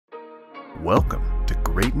Welcome to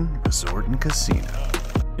Grayton Resort and Casino.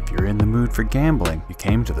 If you're in the mood for gambling, you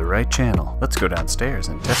came to the right channel. Let's go downstairs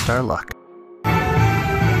and test our luck.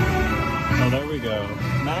 Oh, there we go.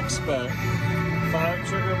 Max bet, 5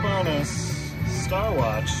 trigger bonus, Star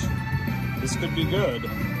Watch. This could be good.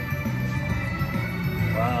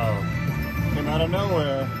 Wow. Came out of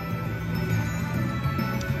nowhere.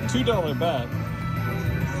 $2 bet.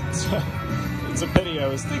 It's a pity. I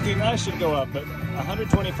was thinking I should go up, but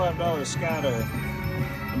 $125 scatter.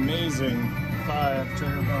 Amazing 5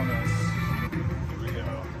 trigger bonus. Here we go.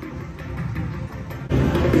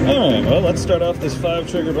 Alright, well, let's start off this 5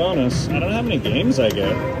 trigger bonus. I don't know how many games I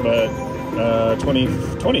get, but 20.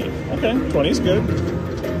 Okay, 20's good.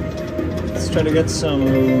 Let's try to get some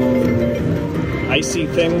icy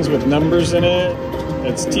things with numbers in it.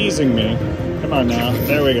 It's teasing me. Come on now.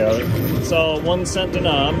 There we go. It's all 1 cent a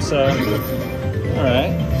knob, so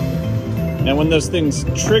alright. Now when those things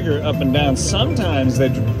trigger up and down, sometimes they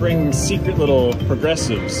bring secret little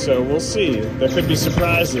progressives, so we'll see. There could be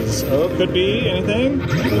surprises. Oh, could be anything?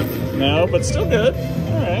 No, but still good.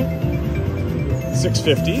 Alright.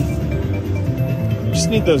 650. Just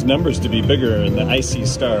need those numbers to be bigger in the icy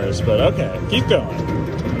stars, but okay. Keep going.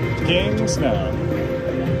 Kings now.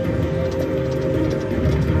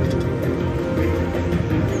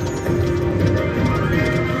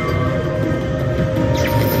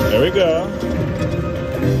 There we go.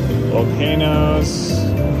 Volcanoes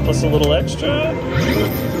plus a little extra.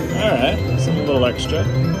 Alright, some little extra.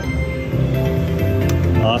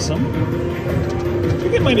 Awesome. I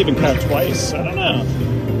think it might even count twice. I don't know.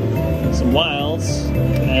 Some wilds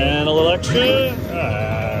and a little extra.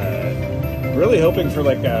 Really hoping for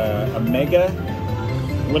like a mega.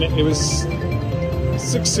 When it was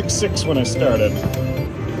 666 when I started.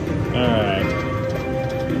 Alright.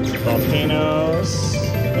 Volcanoes.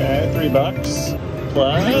 Okay, $3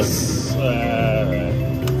 plus.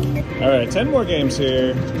 Alright, 10 more games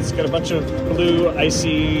here. It's got a bunch of blue,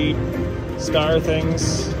 icy star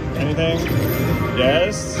things. Anything?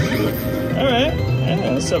 Yes? Alright,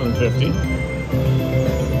 yeah, 750.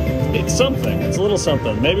 It's something. It's a little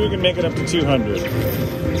something. Maybe we can make it up to 200.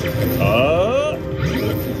 Oh!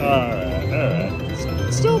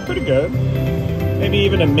 Alright. Still pretty good. Maybe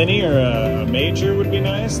even a mini or a major would be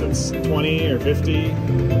nice. That's 20 or 50.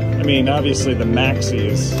 I mean, obviously the maxi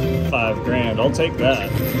is $5 grand. I'll take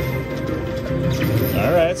that.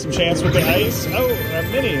 Alright, some chance with the ice. Oh, a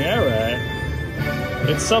mini. Alright.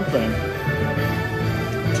 It's something.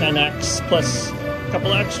 10x plus a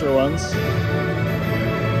couple extra ones.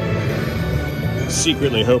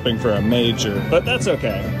 Secretly hoping for a major, but that's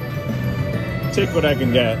okay. Take what I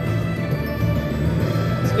can get.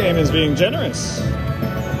 This game is being generous.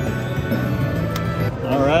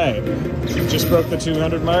 Alright. Just broke the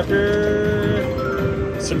 200 marker.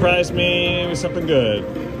 Surprised me with something good.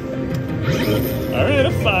 Alright,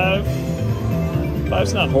 a 5.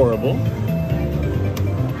 5's not horrible.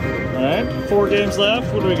 Alright, 4 games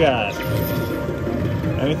left. What do we got?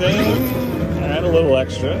 Anything? Alright, a little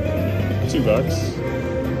extra. $2.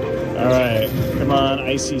 Alright, come on,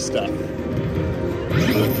 icy stuff.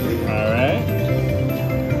 Alright.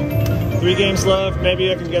 3 games left.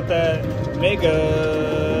 Maybe I can get that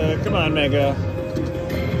mega. Come on, mega.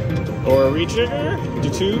 Or a retrigger? Do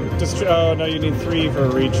 2? Oh, no, you need 3 for a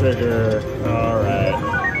retrigger. Alright.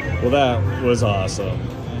 Well, that was awesome.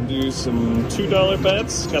 And do some $2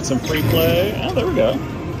 bets. Got some free play. Oh, there we go.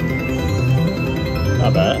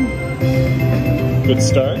 Not bad. Good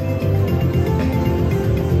start.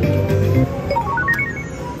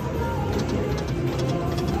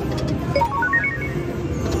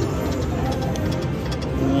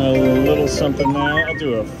 A little something there. I'll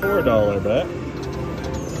do a $4 bet.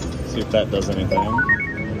 See if that does anything.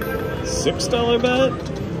 $6 bet?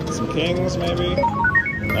 Some kings, maybe?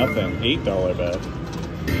 Nothing. $8 bet.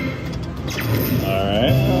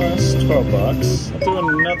 Alright, well, that's $12. I'll do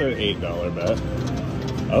another $8 bet.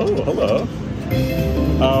 Oh, hello.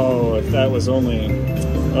 Oh, if that was only...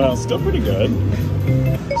 Well, still pretty good.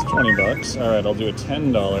 It's $20. Alright, I'll do a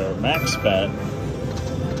 $10 max bet.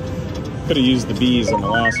 Could have used the bees on the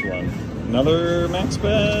last one. Another max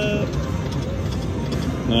bet?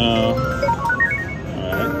 No.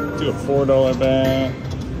 Alright, do a $4 bet.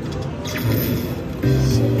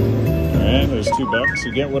 Alright, there's $2.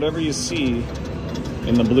 You get whatever you see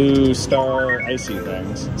in the blue star icy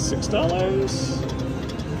things. $6?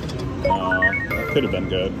 That could have been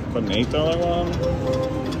good. But an $8 one?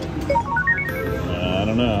 I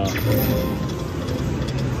don't know.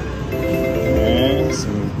 Okay,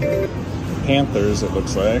 some Panthers, it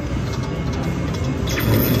looks like.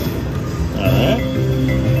 Alright.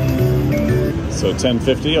 So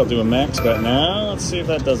 $10.50, I'll do a max bet now. Let's see if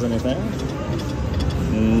that does anything.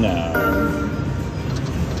 No.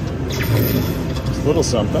 Just a little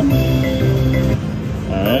something.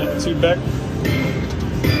 Alright, 2 back.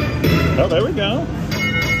 Oh, there we go.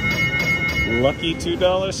 Lucky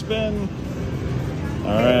 $2 spin.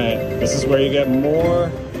 Alright, this is where you get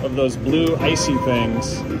more of those blue icy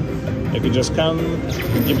things. They could just come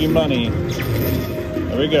and give you money.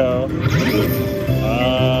 There we go.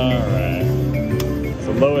 Alright. It's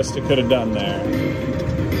the lowest it could have done there.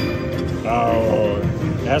 Oh,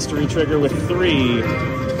 it has to re-trigger with 3.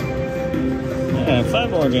 Yeah,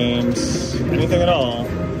 5 more games. Anything at all.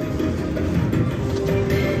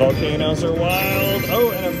 Volcanoes are wild.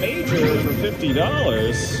 Oh, and a major for $50.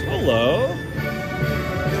 Hello.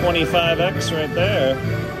 25x right there.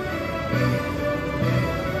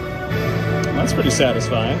 That's pretty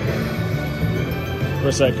satisfying. Of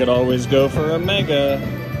course, I could always go for a mega.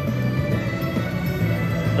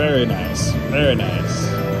 Very nice. Very nice.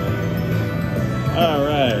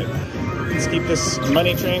 Alright. Let's keep this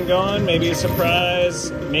money train going. Maybe a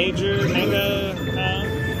surprise major, mega.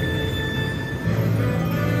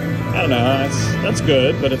 I don't know. That's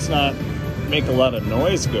good, but it's not make a lot of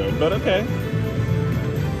noise good. But okay.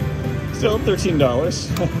 Still $13.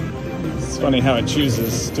 It's funny how it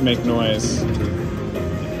chooses to make noise.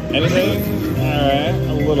 Anything? Alright,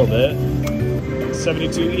 a little bit.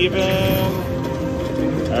 72 even.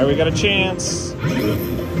 Alright, we got a chance.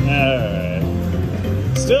 Alright.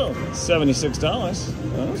 Still $76.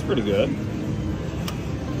 Well, that's pretty good.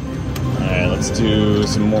 Alright, let's do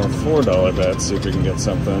some more $4 bets, see if we can get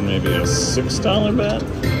something. Maybe a $6 bet?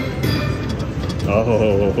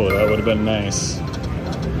 Oh, that would have been nice.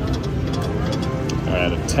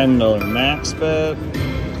 Alright, a $10 max bet.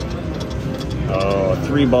 Oh,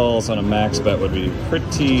 3 balls on a max bet would be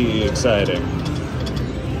pretty exciting.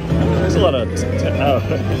 There's a lot of a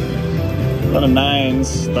lot of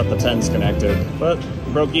 9s. Thought the 10's connected, but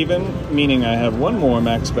broke even, meaning I have 1 more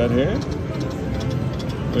max bet here,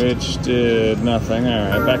 which did nothing. All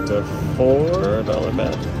right, back to $4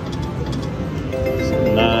 bet. So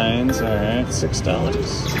 9s. All right,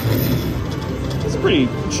 $6. It's a pretty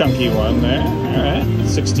chunky one there. All right,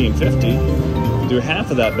 $16.50. Do half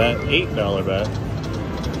of that bet, $8 bet.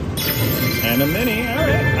 And a mini, all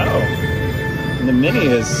right. Oh, and the mini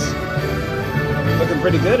is looking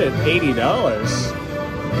pretty good at $80.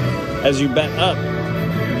 As you bet up,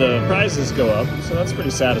 the prizes go up, so that's pretty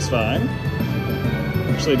satisfying.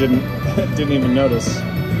 Actually didn't even notice.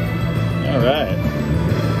 All right.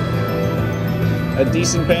 A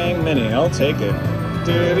decent paying mini, I'll take it.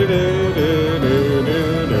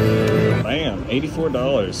 Bam,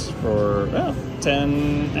 $84 for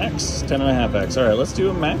 10x, 10.5x. All right, let's do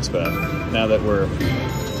a max bet now that we're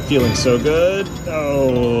feeling so good.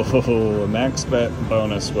 Oh, a max bet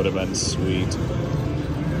bonus would have been sweet.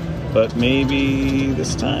 But maybe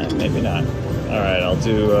this time, maybe not. All right, I'll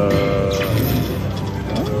do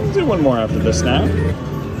 1 more after this now.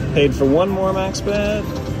 Paid for 1 more max bet.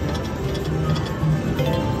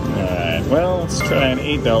 Well, let's try an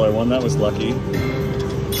 $8 one. That was lucky.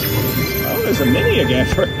 Oh, there's a mini again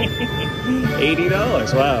for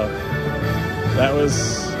 $80. Wow. That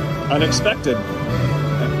was unexpected.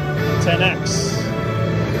 10x.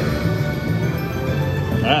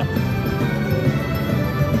 Ah.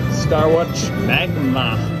 Starwatch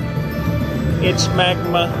Magma. It's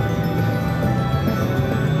Magma.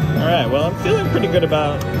 Alright, well, I'm feeling pretty good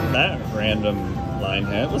about that random line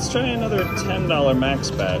hit. Let's try another $10 max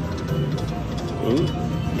bet. Ooh,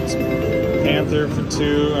 Panther for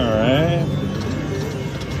 2, alright.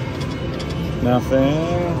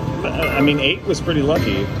 Nothing. I mean, 8 was pretty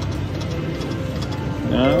lucky.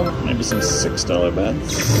 No, maybe some $6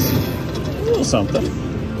 bets. A little something.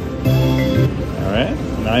 Alright,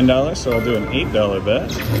 $9, so I'll do an $8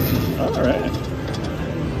 bet. Alright.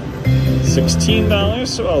 $16,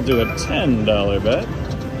 so I'll do a $10 bet.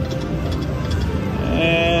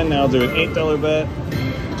 And I'll do an $8 bet.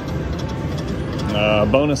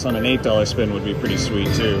 Bonus on an $8 spin would be pretty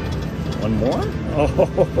sweet too. 1 more?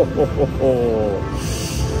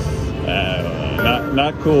 Oh,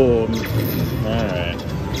 not cool. All right.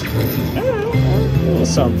 A little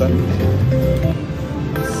something.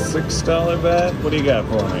 $6 bet. What do you got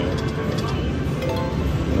for me?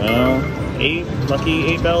 No.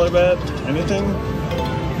 Lucky $8 bet. Anything?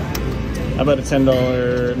 How about a $10?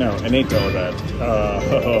 No, an $8 bet.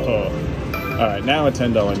 All right, now a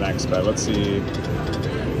 $10 max bet. Let's see.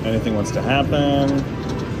 Anything wants to happen.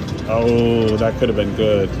 Oh, that could have been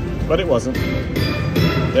good, but it wasn't.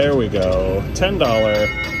 There we go. $10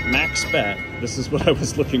 max bet. This is what I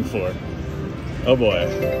was looking for. Oh boy.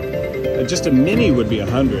 Just a mini would be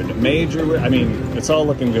 100. Major, I mean, it's all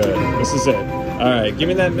looking good. This is it. Alright, give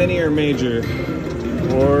me that mini or major.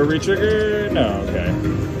 Or retrigger? No, okay.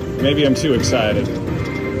 Maybe I'm too excited.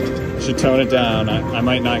 Should tone it down. I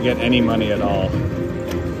might not get any money at all.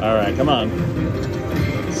 Alright, come on.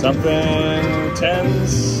 Something.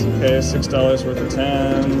 10s. Okay, $6 worth of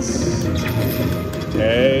 10s.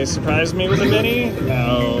 Okay, surprise me with a mini?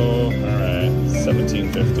 No. Alright,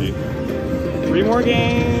 $17.50. 3 more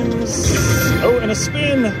games. Oh, and a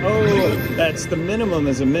spin. Oh, that's the minimum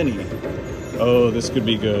as a mini. Oh, this could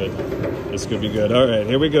be good. This could be good. Alright,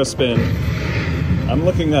 here we go, spin. I'm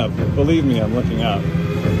looking up. Believe me, I'm looking up.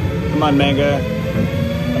 Come on, Mega.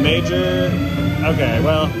 A major. Okay,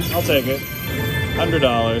 well, I'll take it.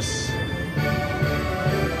 $100.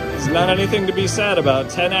 It's not anything to be sad about.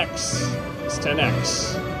 10x. It's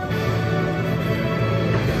 10x.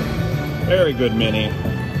 Very good mini.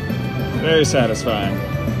 Very satisfying.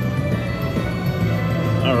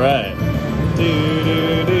 All right. Do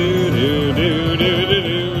do do do do do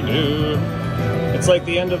do do. It's like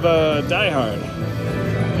the end of Die Hard.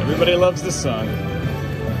 Everybody loves this song.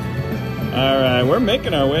 All right, we're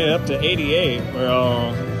making our way up to 88.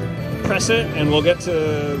 I'll press it, and we'll get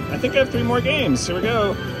to. I think I have 3 more games. Here we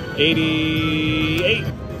go. 88.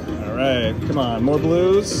 All right, come on, more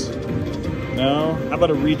blues. No, how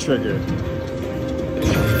about a retrigger?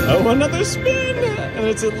 Oh, another spin, and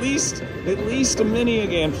it's at least a mini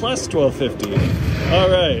again, plus $12.50. All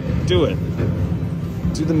right, do it.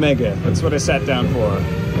 Do the mega. That's what I sat down for.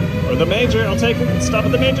 Or the major. I'll take it. Stop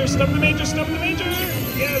at the major. Stop at the major. Stop at the major.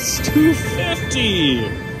 Yes, $2.50.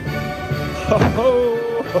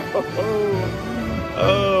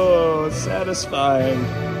 Oh, satisfying.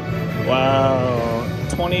 Wow,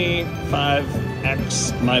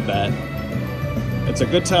 25x my bet. It's a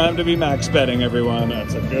good time to be max betting, everyone.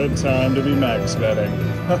 It's a good time to be max betting.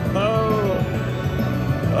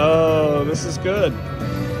 Oh, this is good.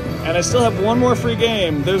 And I still have 1 more free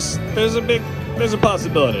game. There's a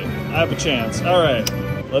possibility. I have a chance. All right,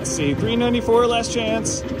 let's see. $3.94 last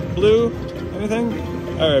chance. Blue, anything?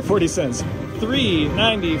 All right, 40 cents.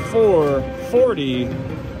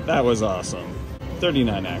 $3.94.40. That was awesome.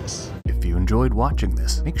 39x. If you enjoyed watching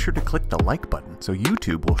this, make sure to click the like button so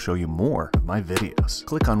YouTube will show you more of my videos.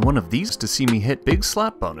 Click on one of these to see me hit big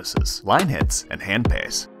slot bonuses, line hits, and hand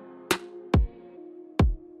pays.